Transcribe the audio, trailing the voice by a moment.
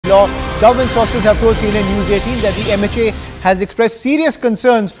law. Government sources have told CNN News18 that the MHA has expressed serious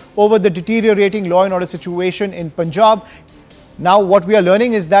concerns over the deteriorating law and order situation in Punjab. Now, what we are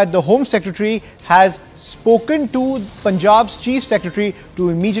learning is that the Home Secretary has spoken to Punjab's Chief Secretary to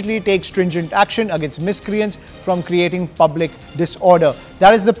immediately take stringent action against miscreants from creating public disorder.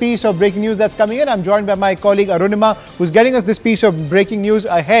 That is the piece of breaking news that's coming in. I'm joined by my colleague Arunima, who's getting us this piece of breaking news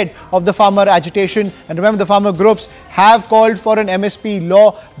ahead of the farmer agitation. And remember, the farmer groups have called for an MSP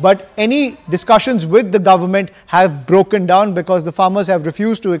law, but any discussions with the government have broken down because the farmers have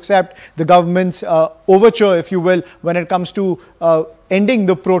refused to accept the government's overture, if you will, when it comes to ending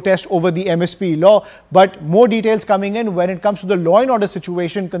the protest over the MSP law. But more details coming in when it comes to the law and order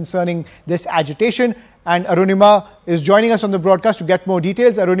situation concerning this agitation. And Arunima is joining us on the broadcast to get more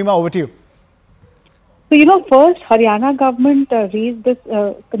details. Arunima, over to you. So, first, Haryana government raised this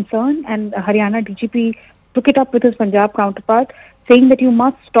concern, and Haryana DGP took it up with his Punjab counterpart, saying that you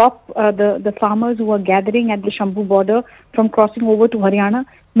must stop the farmers who are gathering at the Shambhu border from crossing over to Haryana.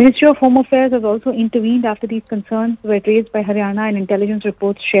 Ministry of Home Affairs has also intervened after these concerns were raised by Haryana and intelligence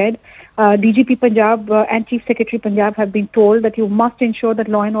reports shared. DGP Punjab and Chief Secretary Punjab have been told that you must ensure that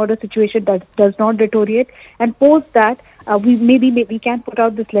law and order situation does not deteriorate. And post that, we can put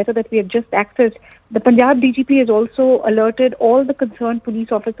out this letter that we have just accessed. The Punjab DGP has also alerted all the concerned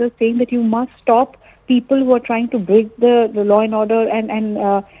police officers, saying that you must stop people who are trying to break the law and order.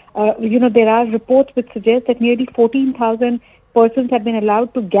 There are reports which suggest that nearly 14,000 persons have been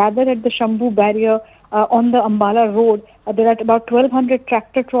allowed to gather at the Shambhu barrier on the Ambala road. There are about 1,200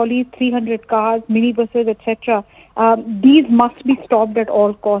 tractor trolleys, 300 cars, minibuses, etc. These must be stopped at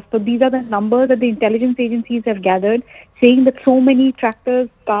all costs. So these are the numbers that the intelligence agencies have gathered, saying that so many tractors,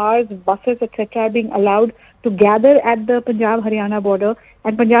 cars, buses, etc. are being allowed to gather at the Punjab-Haryana border.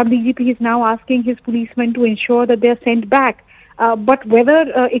 And Punjab DGP is now asking his policemen to ensure that they are sent back. But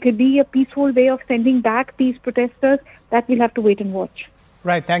whether it will be a peaceful way of sending back these protesters, that we'll have to wait and watch.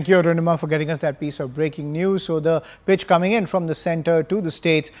 Right. Thank you, Arunima, for getting us that piece of breaking news. So the pitch coming in from the centre to the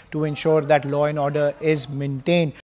states to ensure that law and order is maintained.